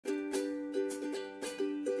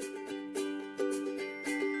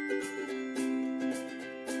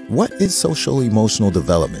What is social-emotional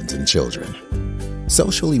development in children?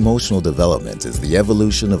 Social-emotional development is the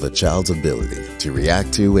evolution of a child's ability to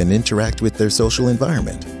react to and interact with their social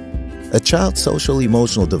environment. A child's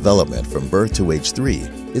social-emotional development from birth to age 3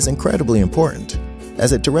 is incredibly important,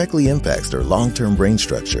 as it directly impacts their long-term brain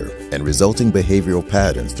structure and resulting behavioral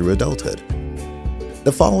patterns through adulthood.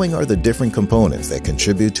 The following are the different components that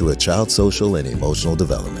contribute to a child's social and emotional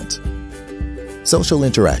development. Social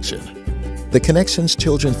interaction. The connections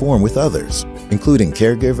children form with others, including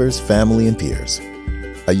caregivers, family, and peers.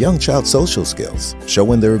 A young child's social skills,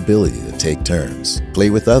 showing their ability to take turns, play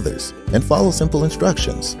with others, and follow simple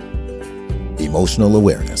instructions. Emotional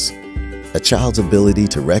awareness. A child's ability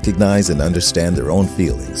to recognize and understand their own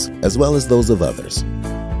feelings, as well as those of others.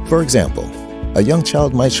 For example, a young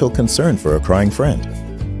child might show concern for a crying friend.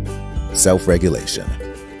 Self-regulation.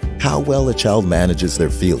 How well a child manages their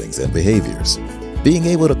feelings and behaviors. Being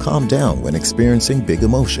able to calm down when experiencing big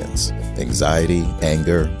emotions, anxiety,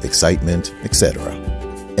 anger, excitement, etc.,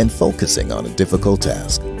 and focusing on a difficult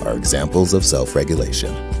task are examples of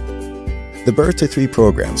self-regulation. The Birth to 3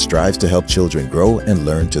 program strives to help children grow and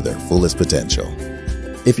learn to their fullest potential.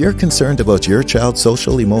 If you're concerned about your child's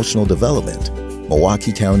social-emotional development,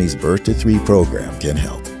 Milwaukee County's Birth to 3 program can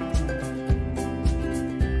help.